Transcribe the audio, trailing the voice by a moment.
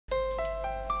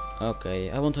Okay,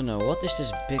 I want to know what is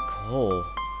this big hole?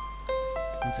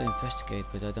 I want to investigate,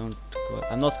 but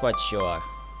I'm not quite sure.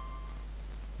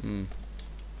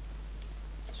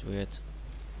 It's weird.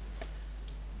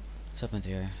 What's happened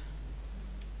here?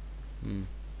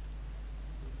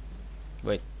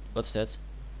 Wait, what's that?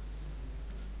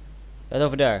 That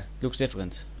over there looks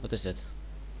different. What is that?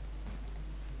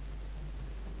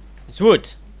 It's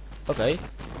wood. Okay.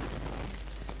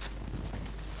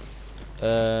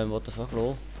 What the fuck,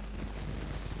 lol?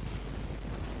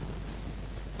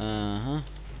 Oh.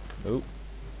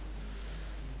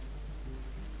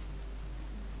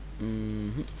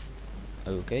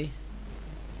 Okay.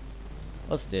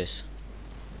 What's this?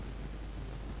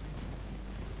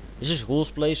 Is this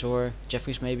Rule's place or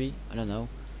Jeffrey's maybe? I don't know.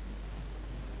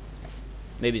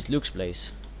 Maybe it's Luke's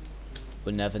place.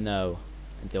 We'll never know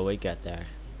until we get there.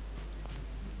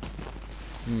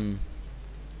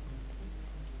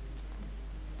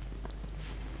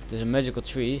 There's a magical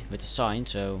tree with a sign,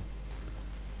 so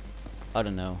I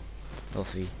don't know. We'll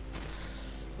see.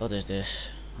 What is this?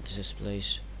 What is this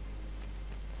place?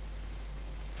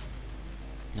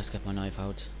 Let's get my knife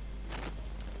out.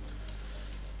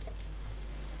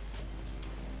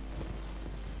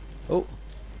 Oh,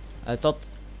 I thought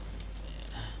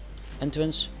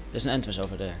entrance. There's an entrance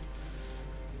over there.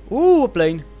 Ooh, a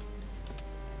plane.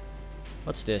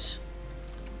 What's this?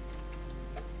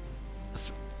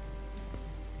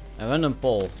 A random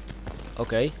pole.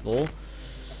 Okay, lol.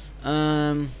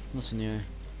 What's in here?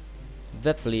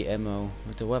 Weaponry ammo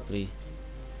with the weaponry.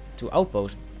 2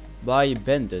 outposts. By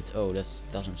bandit. Oh, that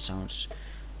doesn't sound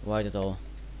right at all.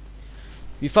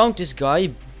 We found this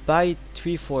guy by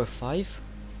 345.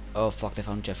 Oh fuck, they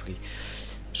found Jeffrey.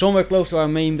 Somewhere close to our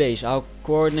main base. Our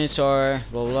coordinates are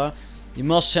blah blah blah. You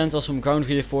must send us some ground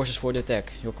reinforcements for the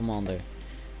attack. Your commander.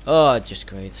 Oh, just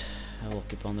great. I will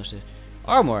keep on this.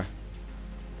 Armor.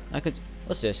 I could.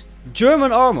 What's this?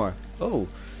 German armor. Oh,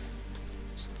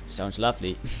 sounds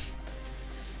lovely.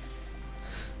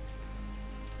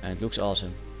 And it looks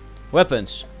awesome.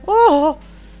 Weapons. Oh,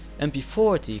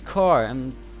 MP40 car.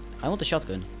 I want a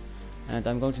shotgun, and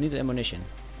I'm going to need ammunition.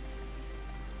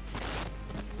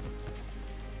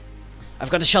 I've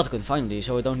got a shotgun finally,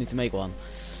 so I don't need to make one.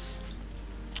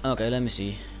 Okay, let me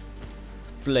see.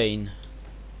 Plane.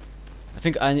 I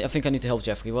think I need to help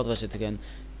Jeffrey. What was it again?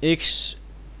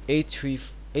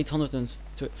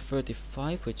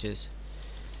 X835, which is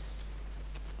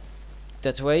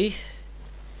that way,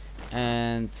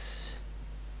 and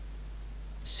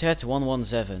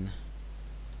Z117.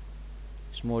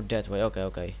 It's more that way. Okay,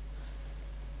 okay.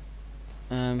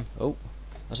 Oh,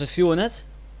 does it fuel in it?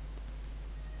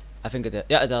 I think it.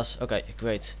 Yeah, it does. Okay,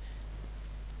 great.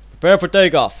 Prepare for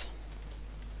takeoff.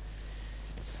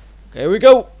 Okay, here we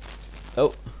go.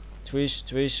 Oh, trees,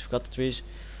 forgot the trees.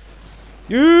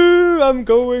 I'm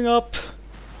going up.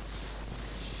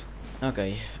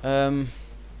 Okay,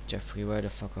 Jeffrey, where the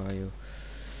fuck are you?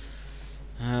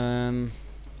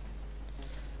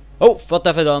 Oh, what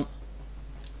have I done?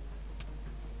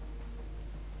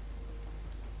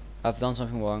 I've done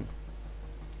something wrong.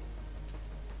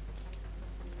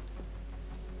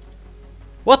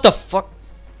 What the fuck?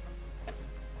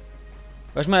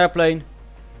 Where's my airplane?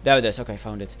 There it is. Okay,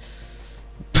 found it.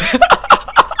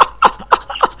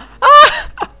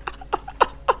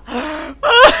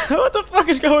 What the fuck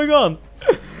is going on?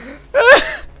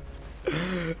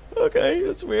 Okay,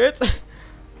 that's weird.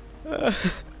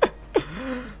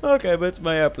 Okay, but it's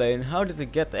my airplane. How did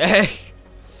it get there?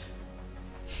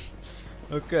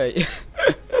 Okay.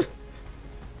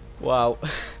 Wow.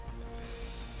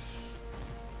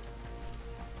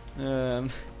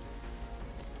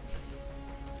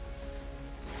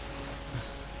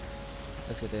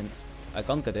 Let's get in. I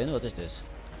can't get in. What is this?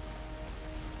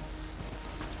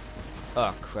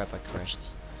 Oh crap! I crashed.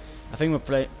 I think my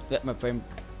plane. Yeah, my plane.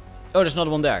 Oh, there's another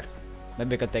one there.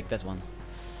 Maybe I can take that one.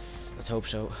 Let's hope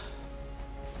so.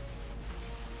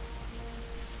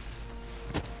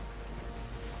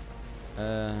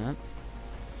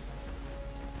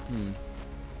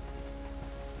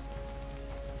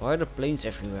 Why are there planes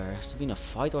everywhere? Has there been a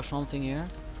fight or something here?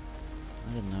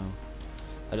 I don't know.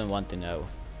 I don't want to know.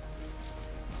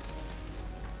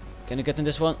 Can you get in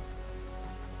this one?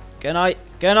 Can I?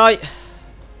 Can I?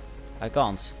 I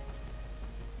can't.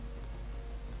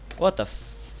 What the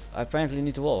f... I apparently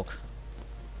need to walk.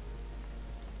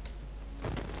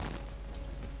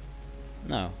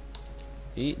 No.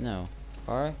 E? No.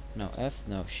 R? No. F?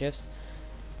 No. Shift?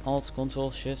 Alt?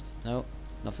 Control? Shift? No.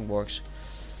 Nothing works.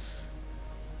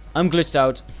 I'm glitched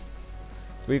out.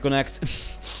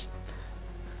 Reconnect.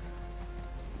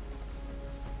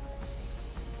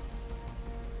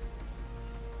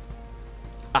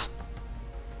 Ah,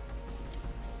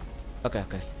 Okay,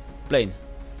 okay. Plane.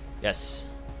 Yes.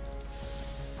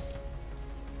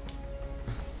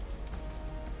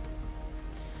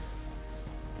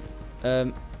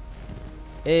 Um.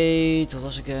 8. What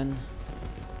was again?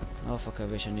 Oh fuck! I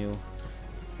wish I knew.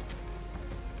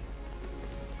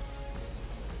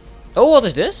 Oh, what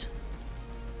is this?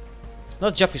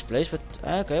 Not Jeffrey's place, but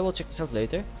okay, we'll check this out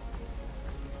later.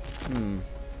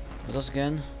 What was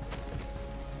again?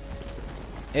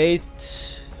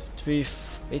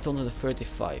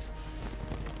 835.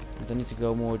 And I need to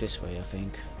go more this way, I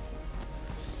think.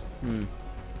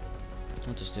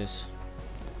 What is this?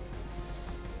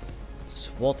 It's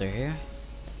water here.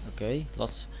 Okay,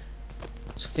 lots.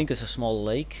 I think it's a small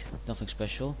lake. Nothing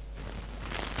special.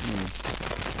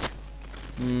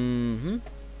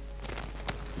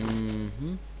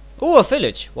 Oh, a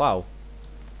village! Wow.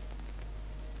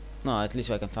 No, at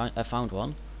least I found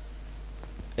one.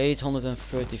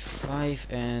 835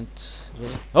 and...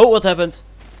 Oh, what happened?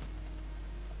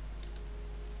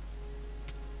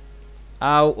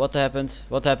 Ow, what happened?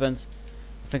 What happened?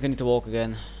 I think I need to walk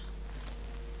again.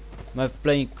 My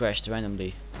plane crashed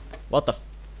randomly. What the f...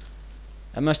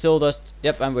 Am I still just...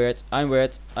 Yep, I'm weird. I'm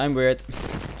weird. I'm weird.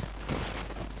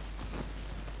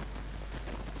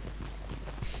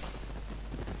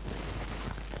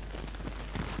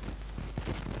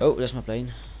 Oh, there's my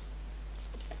plane.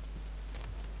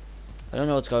 I don't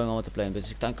know what's going on with the plane, but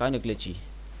it's kind of glitchy.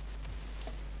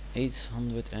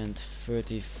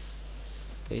 830...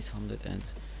 800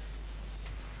 and...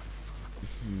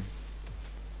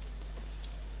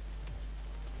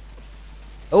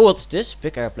 Oh, what's this?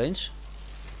 Big airplanes.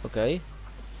 Okay.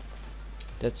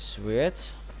 That's weird.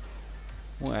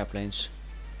 More airplanes.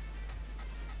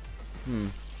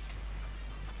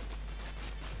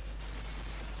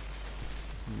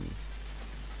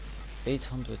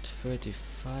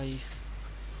 835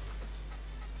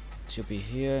 should be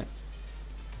here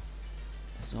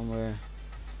somewhere.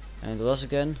 And what else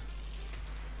again?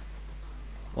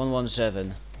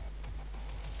 117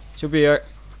 should be here.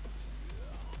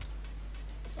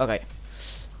 Okay,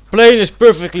 plane is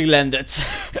perfectly landed.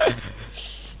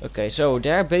 Okay, so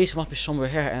their base must be somewhere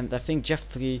here, and I think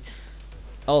Jeffrey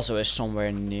also is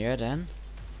somewhere near then.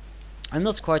 I'm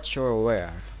not quite sure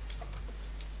where.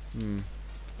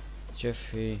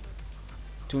 Jeffrey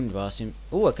Tundra seems...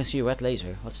 Oh, I can see a red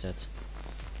laser. What's that?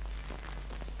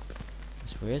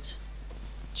 That's weird.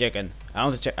 Chicken. I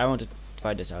want to check. I want to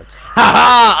try this out.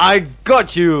 Haha! I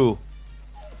got you.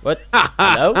 What?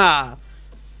 Hello?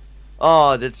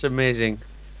 Oh, that's amazing.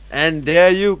 And there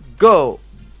you go.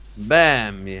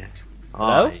 Bam. Yeah.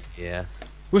 Hello? Oh, yeah.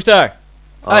 Who's there?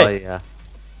 Oh, Hey. yeah.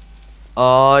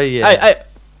 Oh, yeah. Hey,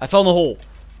 I fell in a hole.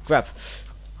 Crap.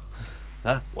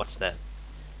 Huh? What's that?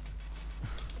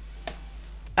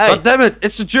 Hey. God damn it!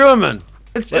 It's a German.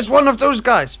 It's one of those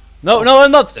guys. No, Oh, no,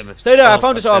 I'm not. damn it. Stay there. I Oh,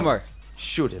 found his God damn armor.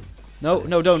 Shoot him. No,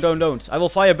 no, don't. I will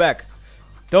fire back.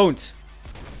 Don't.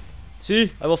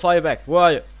 See? I will fire back. Where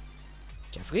are you?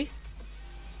 Jeffrey?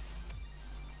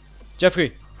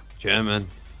 Jeffrey. German.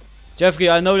 Jeffrey,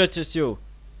 I know that it's you.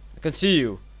 I can see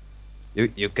you.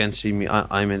 You can see me.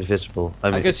 I'm invisible.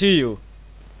 I can see you.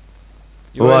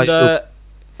 Who are you?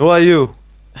 Who are you?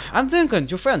 I'm Duncan,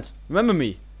 your friend. Remember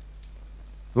me?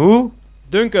 Who?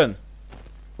 Duncan.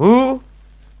 Who?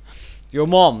 Your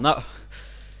mom. No.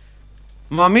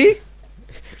 Mommy?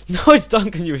 No, it's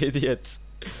Duncan, you idiot.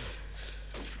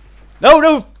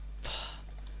 No.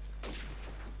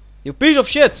 You piece of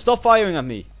shit. Stop firing at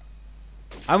me.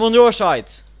 I'm on your side.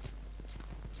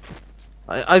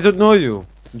 I don't know you.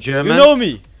 German. You know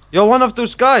me. You're one of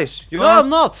those guys. You No, are. I'm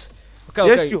not. Okay,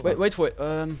 Yes, okay. you are. Wait for it.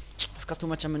 I've got too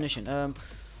much ammunition.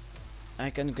 I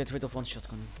can get rid of one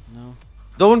shotgun. No.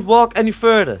 Don't walk any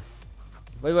further.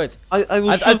 Wait. I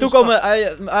will. I took all my.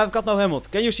 I've got no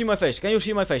helmet. Can you see my face? Can you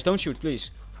see my face? Don't shoot,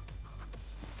 please.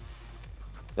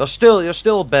 You're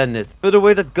still a bandit. Put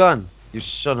away that gun, you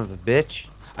son of a bitch.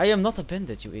 I am not a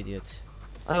bandit, you idiot.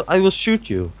 I will shoot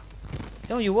you.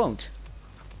 No, you won't.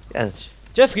 Yes.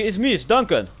 Jeffrey, it's me. It's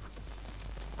Duncan.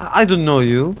 I don't know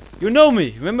you. You know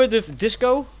me. Remember the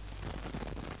disco?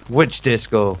 Which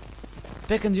disco?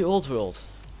 Back in the old world.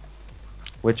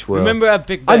 Which world? Remember at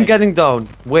Big Bang? I'm getting down.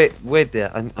 Wait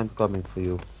there. I'm coming for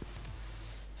you.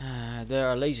 There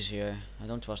are lasers here. I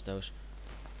don't trust those.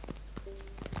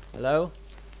 Hello?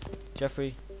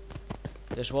 Jeffrey?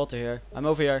 There's water here. I'm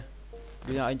over here.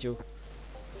 Behind you.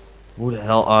 Who the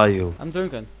hell are you? I'm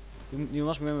Duncan. You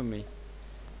must remember me.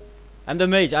 I'm the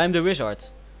mage. I'm the wizard.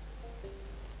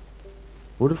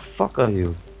 Who the fuck are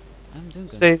you? I'm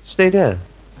Duncan. Stay there.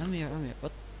 I'm here.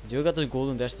 What? Do you got the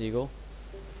golden Desert Eagle?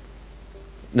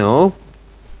 No.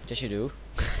 Yes, you do.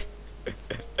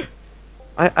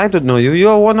 I don't know you.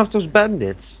 You're one of those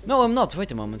bandits. No, I'm not.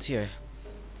 Wait a moment. Here.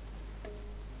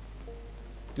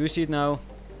 Do you see it now?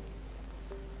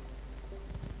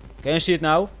 Can you see it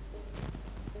now?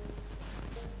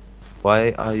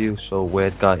 Why are you so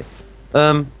weird, guy?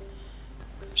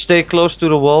 Stay close to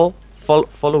the wall.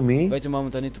 Follow me. Wait a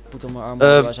moment. I need to put on my armor.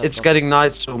 otherwise I've It's got- getting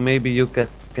night, so maybe you can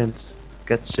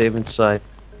get safe inside,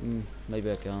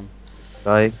 Maybe I can.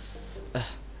 guy.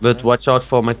 But watch out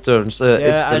for my turns.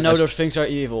 Yeah, I know those things are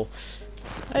evil.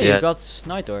 Hey, Yeah. you got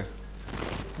night door.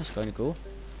 That's kind of cool.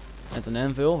 And an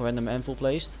anvil, random anvil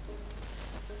placed.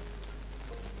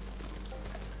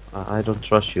 I don't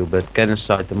trust you, but get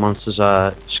inside. The monsters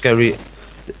are scary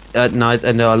at night,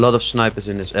 and there are a lot of snipers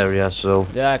in this area. So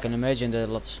Yeah, I can imagine there are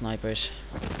lots of snipers.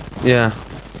 yeah,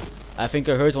 I think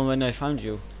I heard one when I found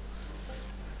you.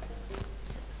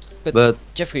 but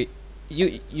Jeffrey,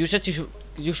 you said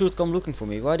you should come looking for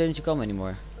me. Why didn't you come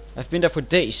anymore? I've been there for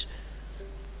days.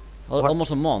 What?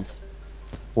 Almost a month.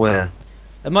 where?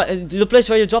 The place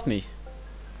where you dropped me.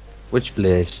 Which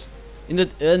place? In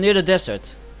the near the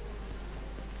desert.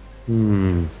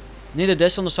 Hmm. Near the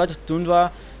desert on the side of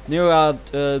Tundra. Near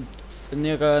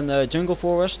a jungle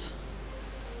forest.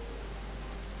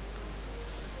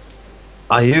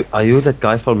 Are you that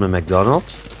guy from the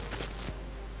McDonald's?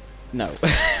 No.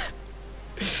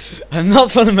 I'm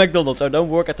not from the McDonald's. I don't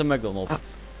work at the McDonald's.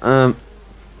 Oh.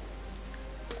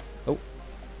 Oh.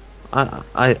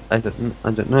 I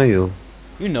don't know you.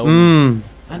 You know me. Hmm.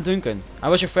 I'm Duncan. I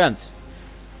was your friend.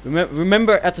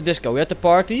 Remember at the disco? We had the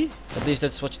party. At least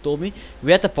that's what you told me.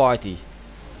 We had the party.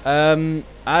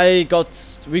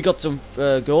 We got some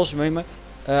girls. Remember?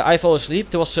 I fell asleep.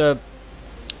 There was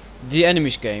the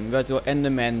enemies came. There were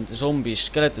Endermen, zombies,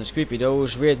 skeletons, creepy,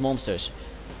 those weird monsters.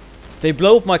 They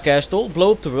blow up my castle,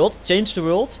 blow up the world, change the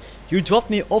world. You dropped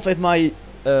me off at my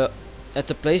at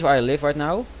the place where I live right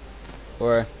now,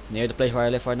 or near the place where I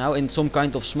live right now, in some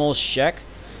kind of small shack.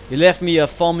 You left me a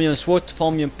Falmian sword,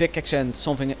 Falmian pickaxe, and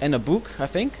something, and a book, I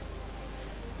think.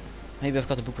 Maybe I've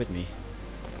got the book with me.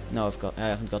 No, I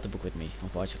haven't got the book with me,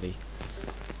 unfortunately.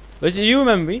 But you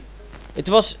remember me?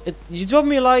 You dropped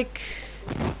me like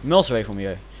miles away from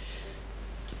here.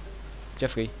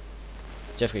 Jeffrey.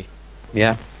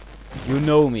 Yeah. You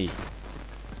know me.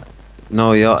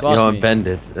 No, you're Trust a me.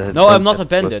 bandit. No, don't I'm not get a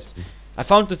bandit. close to me.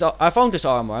 I found this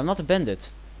armor. I'm not a bandit.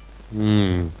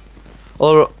 Hmm.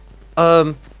 Or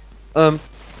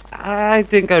I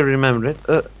think I remember it.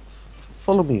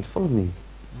 Follow me. I'll follow you.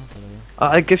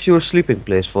 I give you a sleeping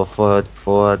place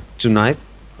for tonight.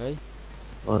 Okay.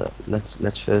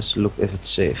 Let's first look if it's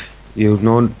safe. You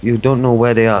don't know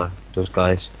where they are, those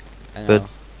guys. I know. But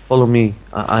follow me.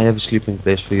 I have a sleeping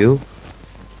place for you.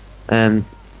 And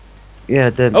yeah,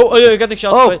 then. Oh, you're getting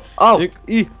shot. Oh! Wait. Oh!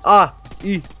 You-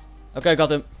 E! Okay, I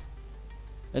got him.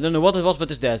 I don't know what it was, but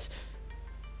it's dead.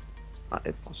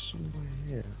 It was somewhere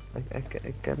here.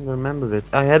 I can't remember it.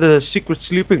 I had a secret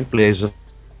sleeping place.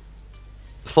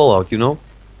 Fallout, you know?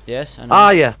 Yes, I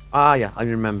know. Ah yeah, I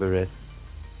remember it.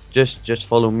 Just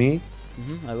follow me.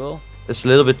 I will. It's a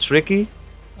little bit tricky.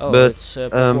 Oh, But, it's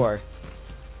parkour.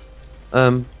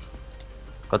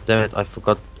 God damn it, I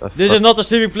forgot. This is not a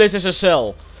sleeping place, this is a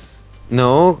cell.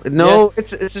 No,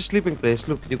 Yes. it's a sleeping place.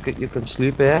 Look, you can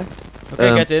sleep here.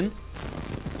 Okay, get in.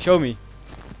 Show me.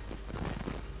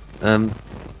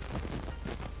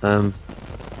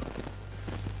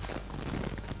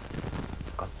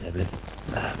 God damn it.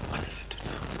 What have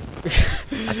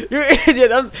to do? You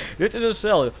idiot! This is a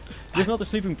cell. This is not a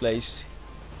sleeping place.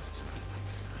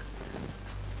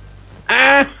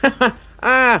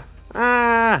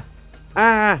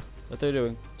 What are you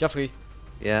doing? Jeffrey,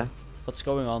 Yeah. what's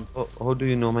going on? How do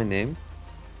you know my name?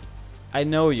 I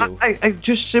know you. I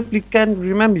just simply can't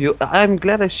remember you. I'm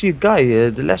glad I see a guy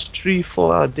the last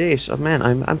 3-4 days. Oh man,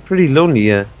 I'm pretty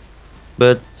lonely.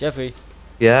 But Jeffrey,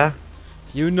 yeah.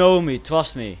 you know me,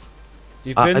 trust me.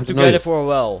 We've I been don't know together you. for a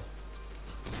while.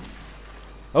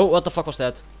 Oh, what the fuck was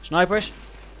that? Snipers?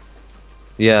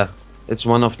 Yeah, it's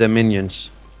one of their minions.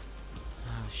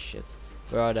 Oh shit.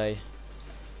 Where are they?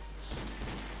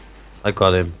 I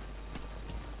got him.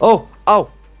 Oh, ow!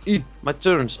 My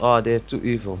turns. Oh, they're too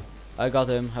evil. I got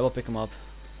him. I will pick him up.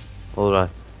 Alright.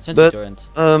 Sentry But, turret.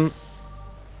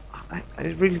 I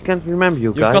really can't remember you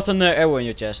You've guys. got an arrow in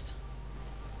your chest.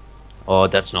 Oh,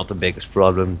 that's not the biggest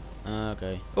problem.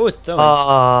 Okay. Oh, it's snowing.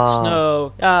 Ah.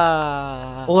 Snow.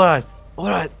 Ah.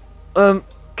 Alright.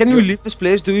 Can we leave this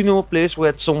place? Do you know a place where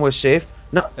it's somewhere safe?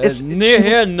 No, it's Near super-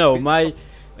 here, no.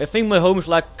 I think my home is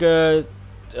like a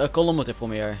kilometer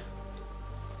from here.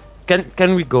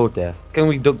 Can we go there? Can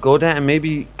we go there and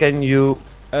maybe can you?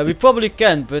 We probably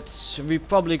can, but we're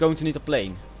probably going to need a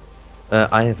plane.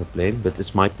 I have a plane, but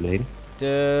it's my plane.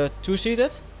 The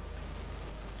two-seated?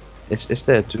 Is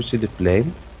there a two-seated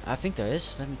plane? I think there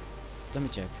is. Let me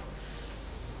check.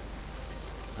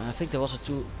 I think there was a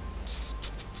two.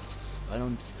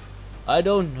 I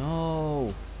don't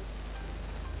know.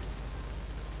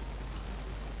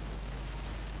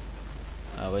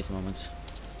 Wait a moment.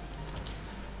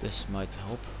 This might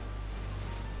help.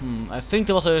 I think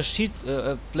there was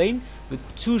a plane with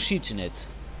 2 seats in it.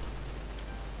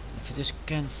 If you just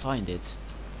can find it.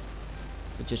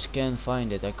 If I just can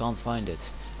find it, I can't find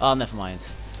it. Ah, never mind.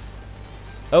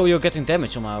 Oh, you're getting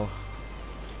damaged somehow.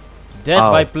 Dead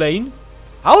by plane?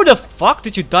 How the fuck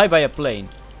did you die by a plane?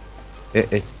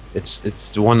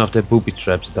 It's one of their booby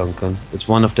traps, Duncan. It's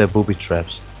one of their booby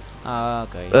traps. Ah,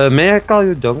 okay. May I call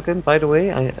you Duncan, by the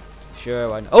way? Sure,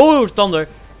 why not? Oh, thunder!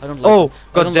 I don't like. Oh,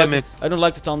 god damn it! I don't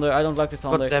like the thunder. I don't like the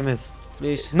thunder. God damn it!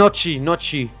 Please. Not she, not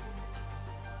she.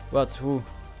 What? Who?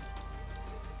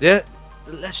 Yeah,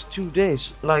 the last 2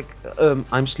 days, like,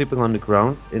 I'm sleeping on the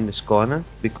ground in this corner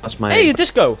because my. Hey, a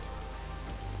disco!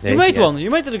 Hey, you made yeah. one. You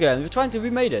made it again. We're trying to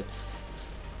remade it.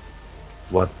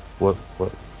 What?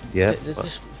 Yeah. This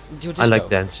is your I like disco.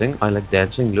 dancing. I like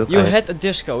dancing. Look. You had a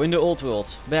disco in the old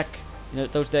world back in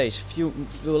those days.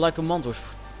 Like a month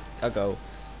ago.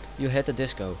 You had a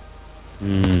disco.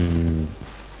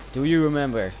 Do you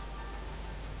remember?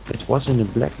 It was in a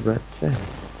black red tent.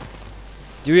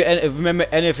 Do you remember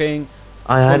anything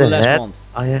I from had the a last hat. month?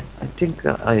 I think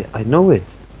I know it.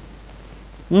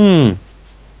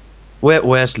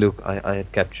 Where's Luke? I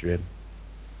had captured him.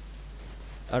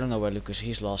 I don't know where Lucas.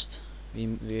 He's lost.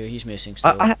 He's missing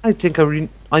still. I think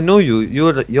I know you.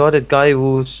 You're that guy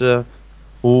who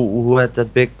had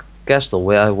that big castle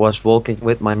where I was walking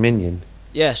with my minion.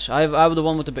 Yes, I'm the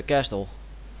one with the big castle.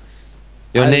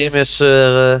 Your name is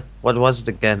what was it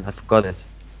again? I forgot it.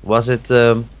 Was it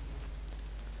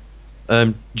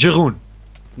Jeroen?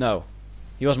 No,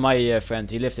 he was my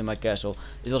friend. He lived in my castle.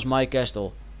 It was my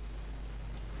castle.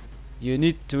 You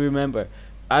need to remember,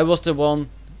 I was the one.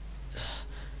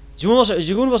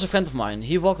 Jeroen was a friend of mine.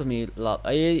 He walked with me a lot.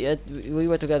 We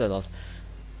were together a lot.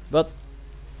 But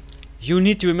you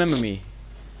need to remember me.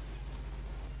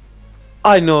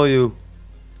 I know you.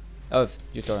 Oh,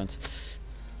 you torrent.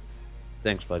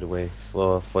 Thanks, by the way,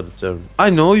 for the term. I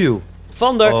know you.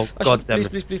 Thunder! Oh, God damn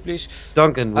please, it. please.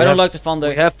 Duncan, I don't like the thunder.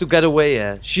 we have to get away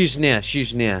here. She's near.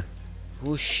 She's near.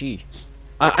 Who's she?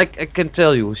 I can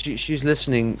tell you. She's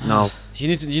listening now. You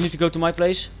need to go to my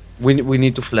place. We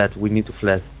need to flat. We need to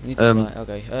flat. You need to fly.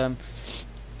 Okay.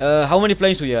 How many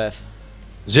planes do you have?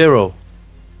 0.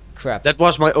 Crap. That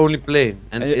was my only plane,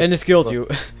 and it killed you.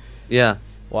 Yeah.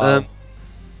 Wow.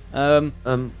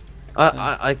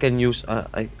 I can use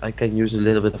I can use a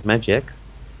little bit of magic.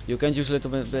 You can use a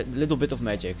little bit of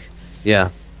magic. Yeah.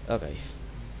 Okay.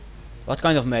 What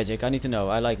kind of magic? I need to know.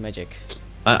 I like magic.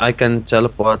 I can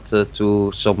teleport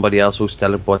to somebody else who's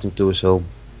teleporting to his home.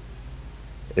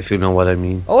 If you know what I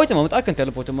mean. Oh, wait a moment. I can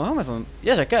teleport to my home if I'm...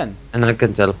 Yes, I can. And I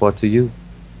can teleport to you.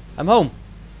 I'm home.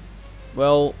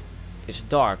 Well, it's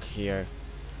dark here.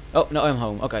 Oh, no, I'm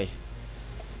home. Okay.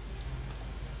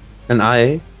 And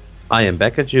I am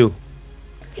back at you.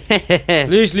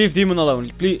 Please leave Demon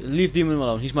alone. Please leave Demon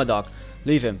alone. He's my dog.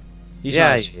 Leave him. He's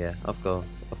nice. Yeah, of course.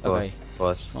 Okay. Of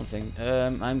course. One thing.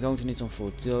 I'm going to need some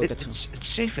food. It's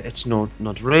safe. It's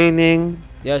not raining.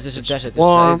 Yes, this is a desert.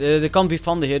 There can't be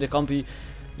thunder here. There can't be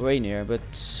rain here. But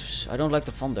I don't like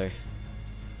the thunder.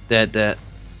 That.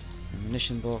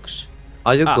 Ammunition box.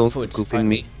 Are you going food, to cooking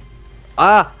finally. me?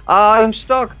 I'm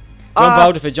stuck. Jump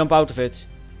out of it. Jump out of it.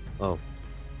 Oh.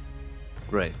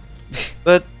 Great.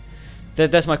 But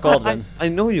that's my call then. I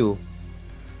know you.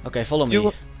 Okay, follow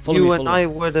me. You and I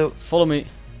were the. Follow me.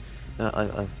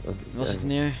 Was Was it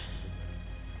near?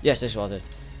 Yes, this was it.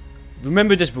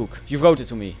 Remember this book. You wrote it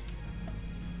to me.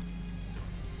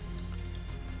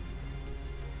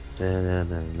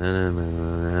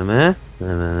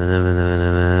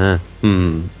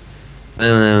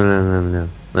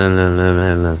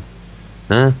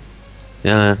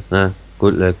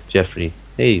 Good luck, Jeffrey.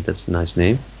 Hey, that's a nice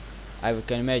name. I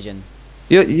can imagine.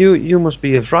 You must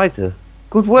be a writer.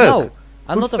 Good work. No,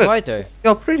 I'm not a writer.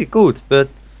 You're pretty good, but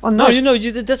no, you know,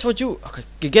 that's what you.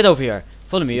 Okay, get over here.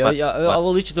 Follow me. What? I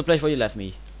will lead you to the place where you left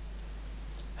me.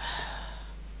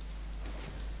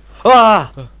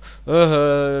 Ah!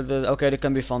 Okay, there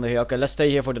can be thunder here. Okay, let's stay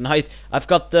here for the night. I've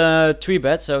got 3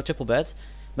 beds, so triple bed.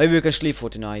 Maybe we can sleep for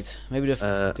tonight. Maybe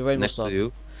the rain will stop.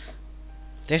 You.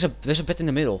 There's a bed in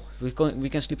the middle. We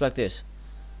can sleep like this.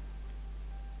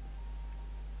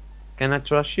 Can I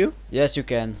trust you? Yes, you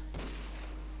can.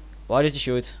 Why did you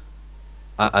shoot?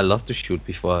 I love to shoot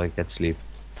before I get sleep.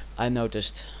 I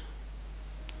noticed.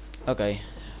 Okay,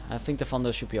 I think the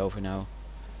thunder should be over now.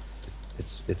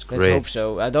 It's Let's great. hope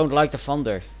so. I don't like the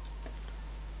thunder.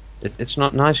 It's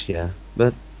not nice, yeah,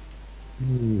 but.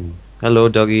 Hello,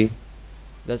 doggy.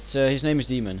 That's his name is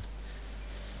Demon.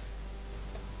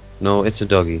 No, it's a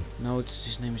doggy. No, it's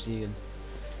his name is Demon.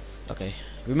 Okay,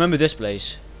 remember this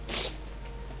place.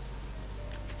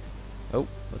 Oh,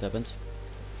 what happened?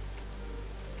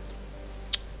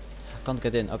 I can't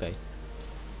get in. Okay,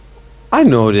 I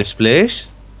know this place.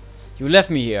 you left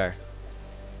me here.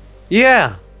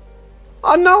 Yeah.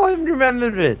 Oh, now I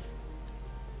remember it.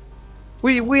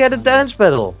 We had a dance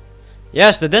battle.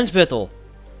 Yes, the dance battle.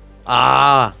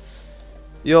 Ah.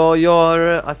 Your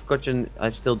I forgot your. I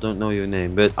still don't know your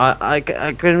name, but I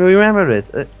can remember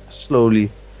it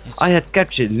slowly. I had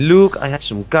captured Luke. I had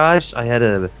some guys. I had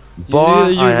a bar.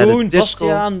 I had a Jeroen, disco.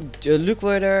 Bastiaan, Luke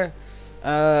were there.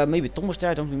 Maybe Tom was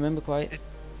there. I don't remember quite.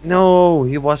 No,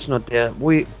 he was not there.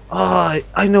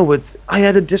 I know it. I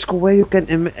had a disco where you can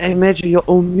imagine your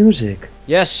own music.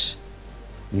 Yes.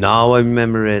 Now I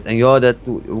remember it. And you're that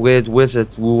weird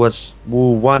wizard who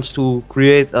wants to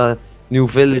create a new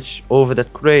village over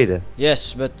that crater.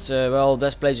 Yes, but well,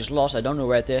 that place is lost. I don't know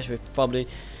where it is. We're probably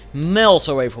miles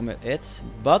away from it.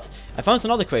 But I found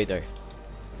another crater.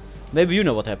 Maybe you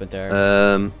know what happened there.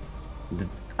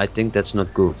 I think that's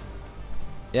not good.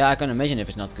 Yeah, I can imagine if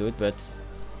it's not good, but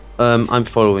I'm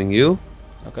following you.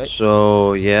 okay.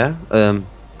 So yeah,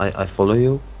 I follow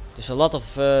you. There's a lot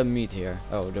of meat here.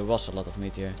 Oh, there was a lot of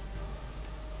meat here.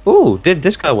 Oh,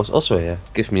 this guy was also here.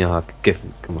 Give me a hug.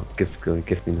 Come on,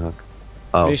 give me a hug.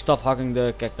 Oh, Please stop hugging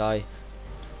the cacti.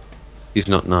 he's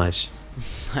not nice.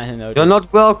 I know. You're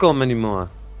not welcome anymore.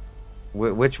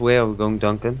 Which way are we going,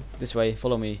 Duncan? This way.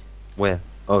 Follow me. Where?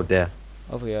 Oh, there.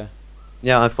 Over here.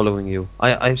 Yeah, I'm following you.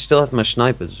 I still have my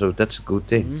sniper, so that's a good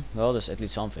thing. Well, there's at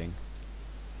least something.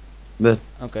 But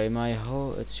Okay, my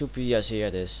whole it should be yes. Here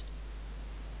it is.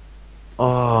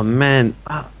 oh man,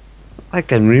 I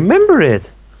can remember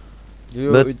it.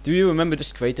 Do you remember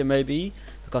this crater maybe?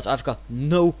 Because I've got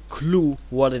no clue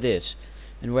what it is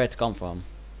and where it come from.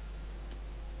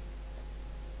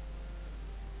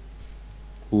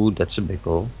 Ooh, that's a big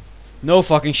hole. No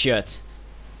fucking shit.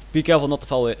 Be careful not to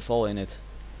fall in it.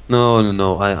 No,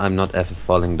 I'm not ever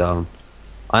falling down.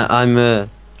 I'm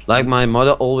like my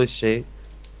mother always say.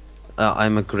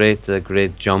 I'm a great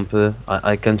jumper.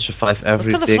 I can survive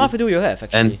everything. What kind of sniper do you have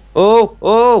actually? And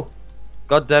oh,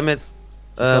 god damn it!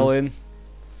 You fell in.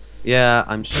 Yeah,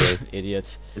 I'm straight.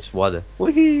 Idiot. It's water.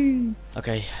 Whee!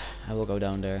 Okay, I will go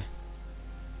down there.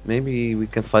 Maybe we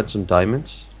can find some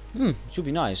diamonds. Should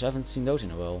be nice. I haven't seen those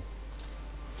in a while.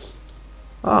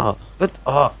 But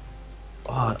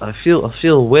I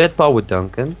feel weird power,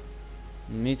 Duncan.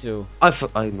 Me too.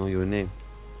 I know your name.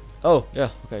 Oh yeah.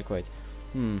 Okay, great.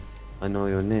 I know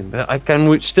your name. But I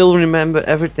can still remember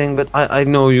everything, but I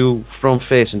know you from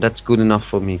face, and that's good enough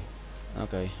for me.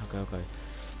 Okay.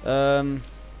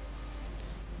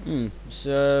 It's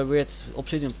a weird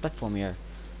obsidian platform here.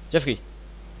 Jeffrey.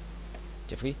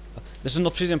 Oh, there's an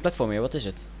obsidian platform here. What is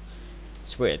it?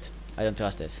 It's weird. I don't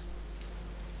trust it.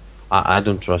 I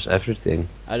don't trust everything.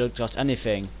 I don't trust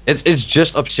anything. It's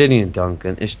just obsidian,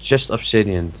 Duncan. It's just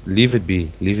obsidian. Leave it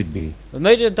be. Leave it be. But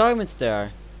maybe the diamonds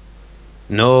there.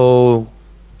 No.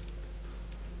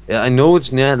 Yeah, I know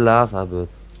it's near lava, but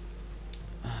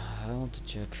I want to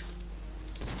check.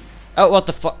 Oh, what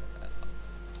the fuck?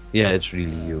 yeah, it's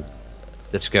really you.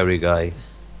 That scary guy.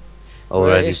 Where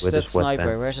Already is with that his sniper?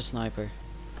 weapon. Where's the sniper?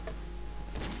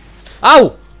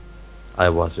 Ow! I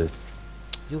was it.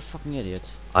 You fucking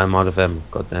idiot. I'm out of ammo.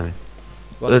 God damn it.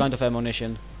 What kind of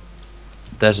ammunition?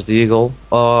 Desert Eagle.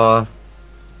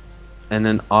 And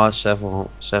an R7.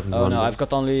 Oh no, I've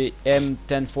got only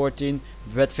M1014,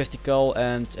 Red 50 cal,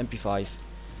 and MP5.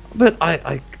 But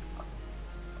I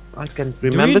can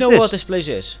remember. Do you know this. what this place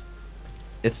is?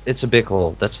 It's a big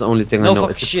hole. That's the only thing I No know.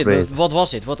 fuck It's a shit. crate. But what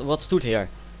was it? What stood here?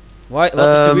 What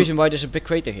is the reason why there's a big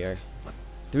crater here?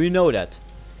 Do you know that?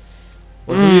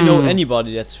 Or do you know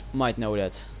anybody that might know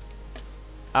that?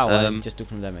 Ow! I just took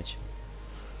some damage.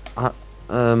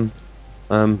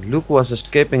 Luke was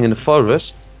escaping in the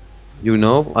forest. You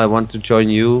know, I want to join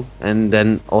you, and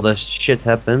then all that shit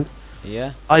happened.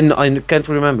 Yeah. I can't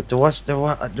remember.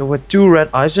 There were two red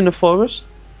eyes in the forest,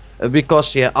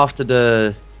 because after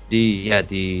the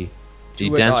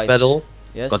dance battle.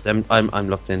 Yes. God damn, I'm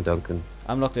locked in, Duncan.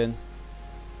 I'm locked in.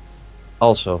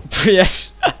 Also.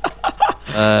 Yes.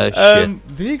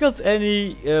 Shit. Do you got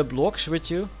any blocks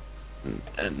with you?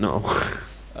 No.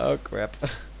 Oh crap.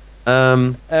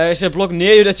 Is Is there a block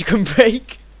near you that you can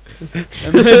break?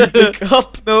 And maybe pick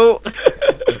up? No.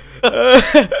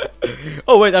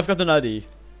 Oh wait, I've got an ID.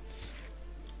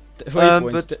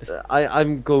 But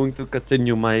I'm going to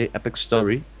continue my epic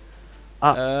story.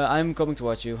 I'm coming to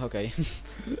watch you. Okay.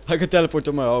 I can teleport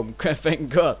to my home. Thank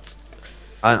God.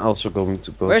 I'm also going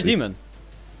to go. Where's Demon?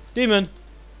 Demon.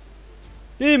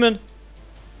 Demon.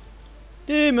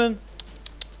 Demon.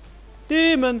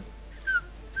 Demon.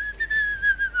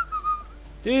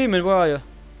 Demon, where are you?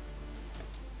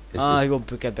 He will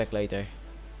get back later.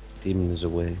 Demon is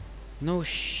away. No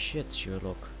shit,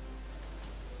 Sherlock.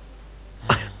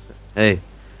 Hey,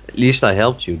 at least I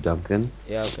helped you, Duncan.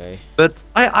 Yeah, okay. But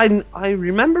I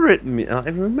remember it. I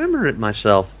remember it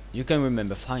myself. You can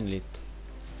remember finally.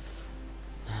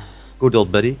 Good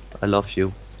old buddy, I love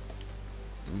you.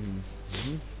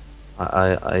 Mm-hmm.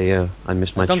 I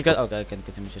miss my. I can't get. Okay, I can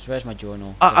get the message. Where's my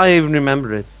journal? I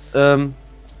remember it.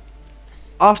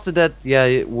 After that,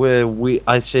 yeah,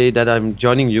 I say that I'm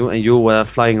joining you, and you were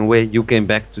flying away. You came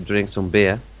back to drink some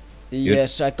beer.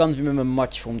 Yes, I can't remember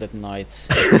much from that night.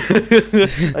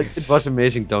 It was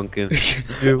amazing, Duncan.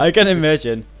 I can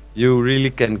imagine. You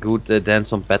really can good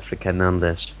dance on Patrick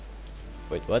Hernandez.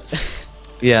 Wait, what?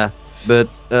 Yeah,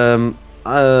 but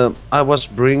I was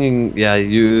bringing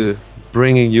you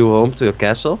home to your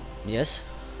castle. Yes.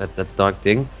 That dark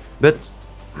thing, but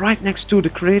right next to the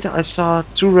crater I saw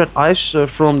 2 red eyes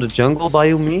from the jungle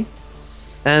by me,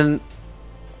 and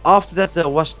after that there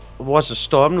was a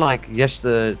storm like last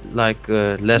night.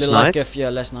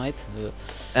 Last night.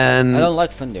 And I don't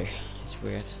like thunder. It's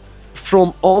weird.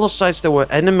 From all the sides there were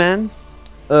endermen.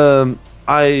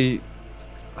 I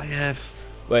have.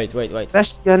 Wait.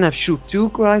 Bastian have shoot 2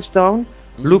 guys down.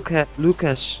 Luke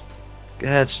has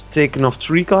taken off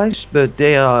 3 guys, but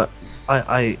they are.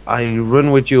 I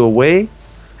run with you away,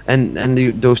 and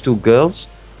those 2 girls.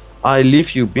 I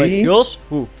leave you be. Wait, girls?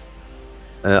 Who?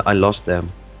 I lost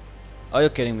them. Are you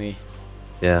kidding me?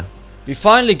 Yeah. We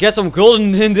finally get some gold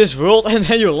in this world, and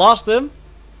then you lost them?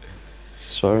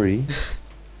 Sorry.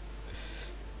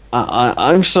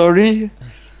 I'm sorry.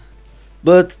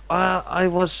 But I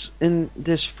was in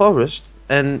this forest,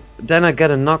 and then I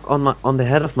get a knock on the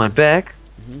head of my back.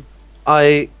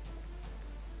 I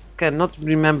cannot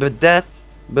remember that,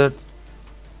 but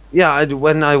yeah,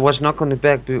 when I was knocked on the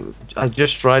back, I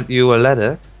just write you a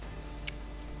letter.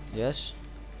 Yes.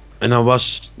 And I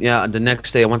was, the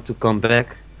next day I want to come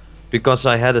back, because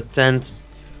I had a tent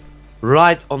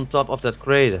right on top of that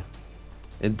crater,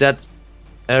 in that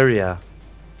area.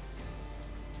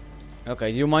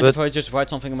 Okay, do you mind if I just write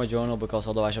something in my journal, because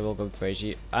otherwise I will go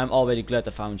crazy. I'm already glad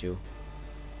I found you.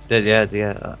 I've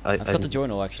got the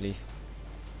journal actually.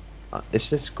 Is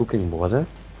this cooking water?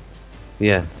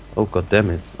 Yeah. Oh god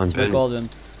damn it! I'm It's burning. golden.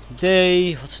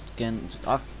 Day. What's it again?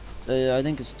 I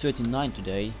think it's 39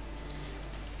 today.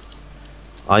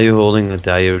 Are you holding a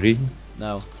diary?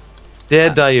 No. Their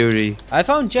diary. I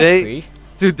found Jeffrey.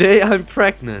 Today I'm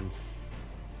pregnant.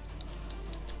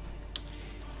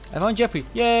 I found Jeffrey.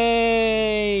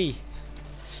 Yay!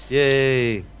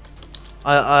 Yay!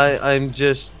 I'm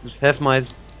just have my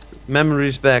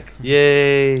memories back.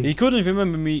 Yay! He couldn't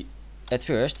remember me at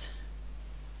first.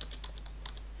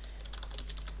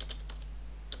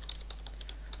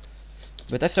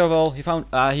 But after all, he found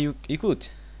he could.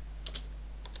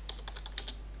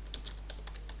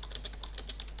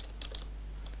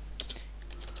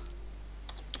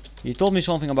 He told me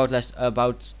something about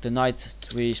the night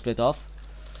we split off.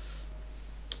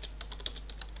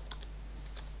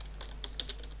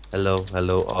 Hello,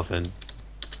 Oven.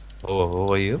 Oh,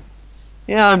 how are you?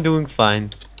 Yeah, I'm doing fine.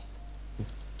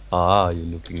 Ah, you're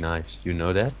looking nice. You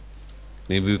know that?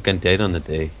 Maybe we can date on a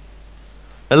day.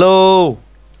 Hello.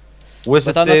 Where's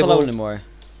the But I'm table? not alone anymore.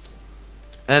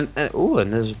 And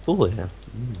there's a pool here.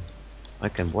 I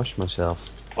can wash myself.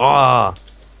 Ah,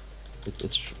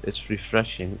 it's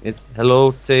refreshing.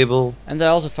 Hello table. And I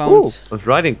also found a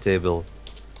writing table.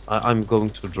 I'm going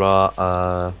to draw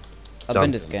a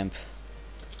bandit camp.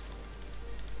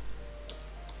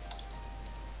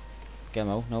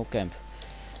 Camo, no camp.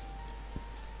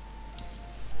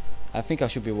 I think I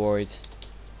should be worried.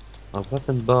 A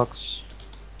weapon box.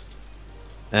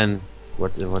 And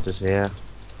what is here?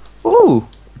 Ooh,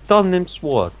 Thumb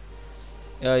sword.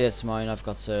 Oh yes, mine. I've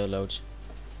got loads.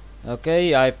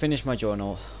 Okay, I finished my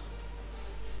journal.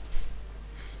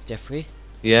 Jeffrey.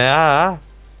 Yeah.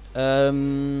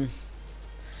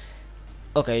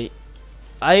 Okay,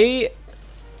 I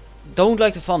don't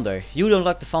like the thunder. You don't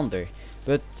like the thunder,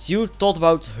 but you thought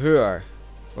about her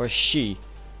or she.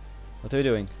 What are you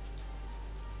doing?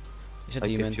 Is that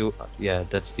demon? Yeah,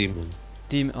 that's demon.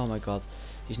 Demon. Oh my god,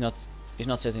 he's not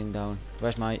sitting down.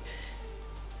 Where's my?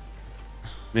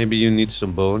 Maybe you need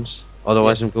some bones.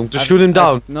 Otherwise, I'm going to shoot him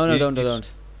down. No, don't.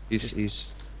 He's.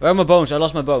 Where are my bones? I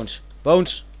lost my bones.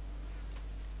 Bones.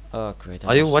 Oh great.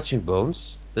 Are you watching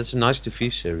Bones? That's a nice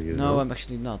TV series. You No, know? I'm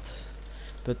actually not.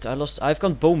 But I've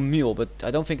got bone meal, but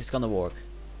I don't think it's gonna work.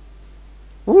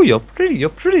 Oh, you're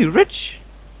pretty rich.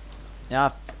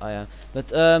 Yeah, I am.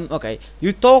 But okay.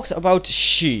 You talked about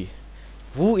she.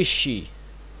 Who is she?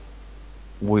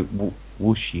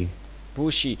 Whooshy. Who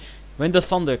is she? When the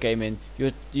thunder came in,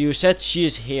 you said she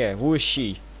is here. Who is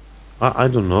she? I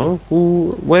don't know.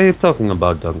 What are you talking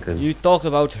about, Duncan? You talked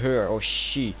about her or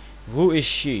she. Who is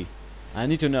she? I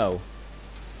need to know.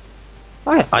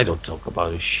 I don't talk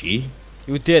about a she.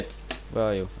 You did. Where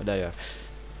are you? Oh, there you are.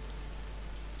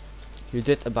 You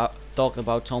did talk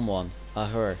about someone. A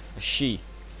her. A she.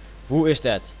 Who is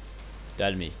that?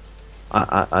 Tell me.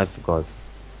 I forgot.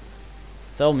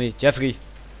 Tell me, Jeffrey.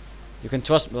 You can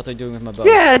trust what I'm doing with my bow.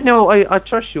 Yeah, no, I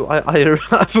trust you.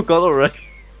 I forgot already.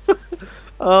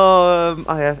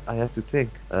 I have to think.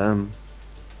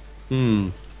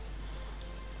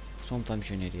 Sometimes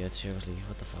you're an idiot, seriously.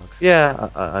 What the fuck? Yeah,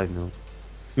 I know.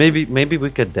 Maybe we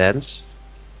could dance,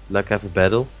 like have a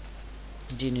battle.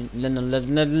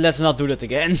 Let's not do that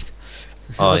again.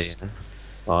 Oh yeah.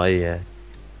 Oh yeah.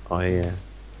 Oh yeah.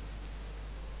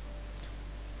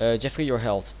 Jeffrey, your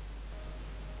health.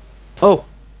 Oh.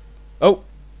 Oh.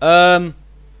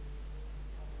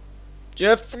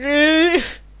 Jeffrey.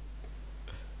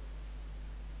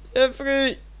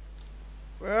 Jeffrey.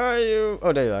 Where are you?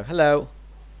 Oh, there you are. Hello.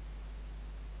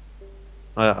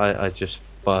 I just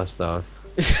passed out.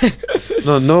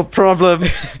 No problem.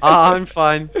 I'm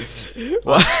fine.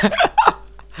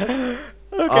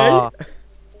 Okay.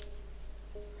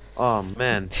 Oh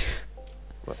man.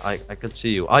 I can see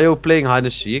you. Are you playing hide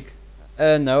and seek?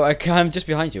 No, I'm just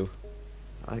behind you.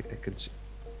 I can see.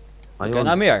 Okay,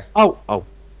 I'm here. Oh.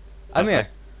 I'm here.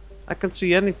 I can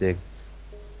see anything.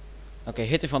 Okay,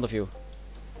 hit in front of you.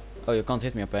 Oh, you can't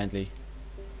hit me apparently.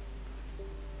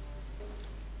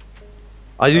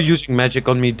 Are you using magic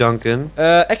on me, Duncan?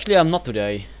 Actually, I'm not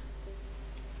today.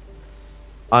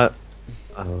 Oh,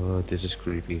 this is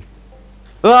creepy.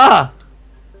 Ah!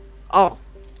 Oh!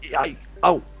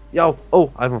 Oh! Yo!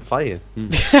 Oh! I'm on fire.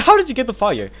 How did you get the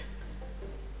fire?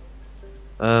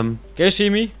 Um. Can you see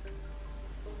me?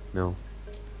 No.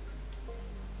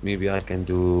 Maybe I can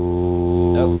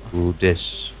do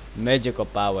this. Magical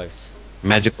powers.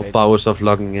 Magical powers of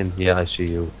logging in. Yeah, I see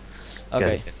you.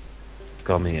 Okay.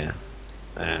 Come here.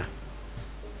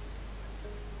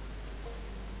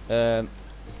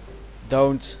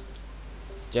 Don't.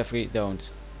 Jeffrey,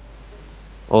 don't.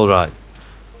 Alright.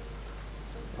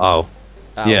 Oh.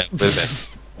 Ow. Yeah, we're back.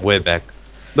 We're back.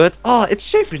 But, it's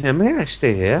safe in here. May I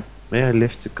stay here? May I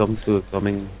live to come to a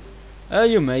coming...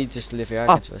 You may just live here. I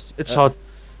can trust you. It's hot.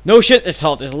 No shit, it's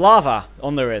hot. It's lava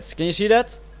under it. Can you see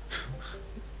that?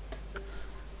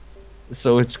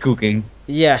 So it's cooking.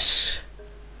 Yes.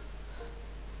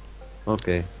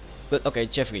 Okay. But okay,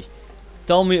 Jeffrey,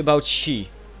 tell me about she.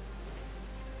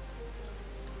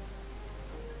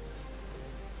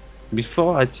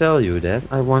 Before I tell you that,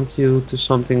 I want you to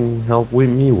help with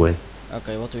me with.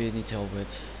 Okay, what do you need help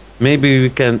with? Maybe we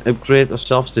can upgrade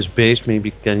ourselves this base.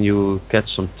 Maybe can you get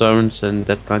some turrets and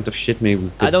that kind of shit. Maybe we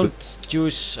could I don't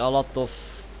use a lot of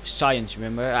science.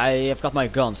 Remember, I have got my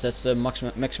guns. That's the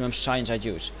maximum science I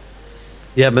use.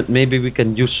 Yeah, but maybe we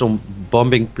can use some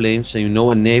bombing planes and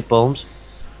and napalms.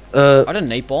 Are there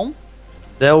napalm?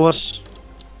 There was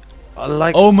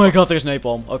like oh my god, there's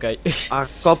napalm. Okay. a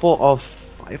couple of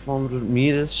 500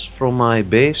 meters from my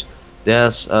base.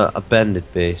 There's a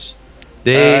bandit base.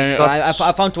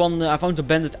 I found one. I found a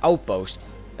bandit outpost,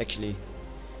 actually.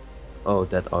 Oh,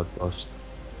 that outpost.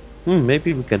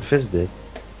 Maybe we can visit it.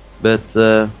 But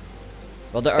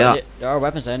well, there are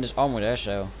weapons there and there's armor there,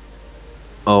 so.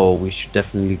 Oh, we should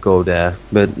definitely go there,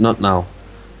 but not now.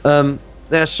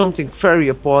 There's something very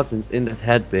important in that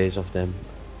head base of them.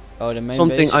 Oh, the main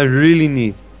something base? I really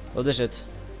need. What is it?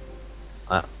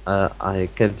 I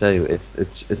can tell you,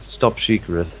 it's top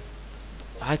secret.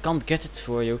 I can't get it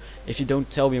for you if you don't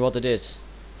tell me what it is.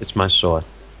 It's my sword.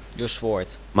 Your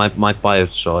sword. My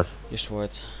pirate sword. Your sword.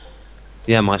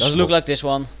 Yeah, my sword. Does it look like this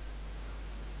one?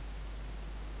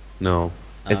 No,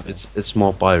 okay. it's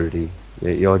more piratey.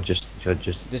 You're just.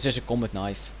 This is a combat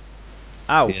knife.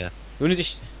 Ow. Yeah. You need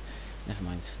to. Never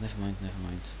mind.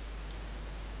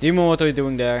 Demon, what are you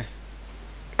doing there?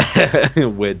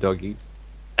 Weird doggy.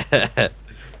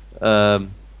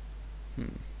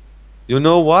 You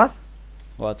know what?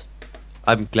 What?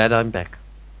 I'm glad I'm back.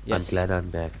 Yes. I'm glad I'm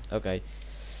back. Okay.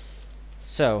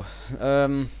 So,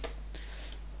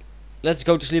 let's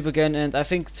go to sleep again, and I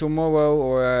think tomorrow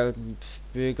or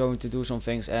we're going to do some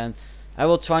things, and I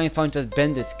will try and find that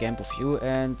bandit camp of you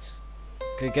and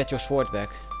get your sword back.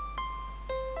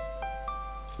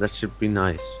 That should be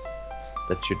nice.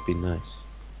 That should be nice.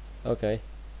 Okay.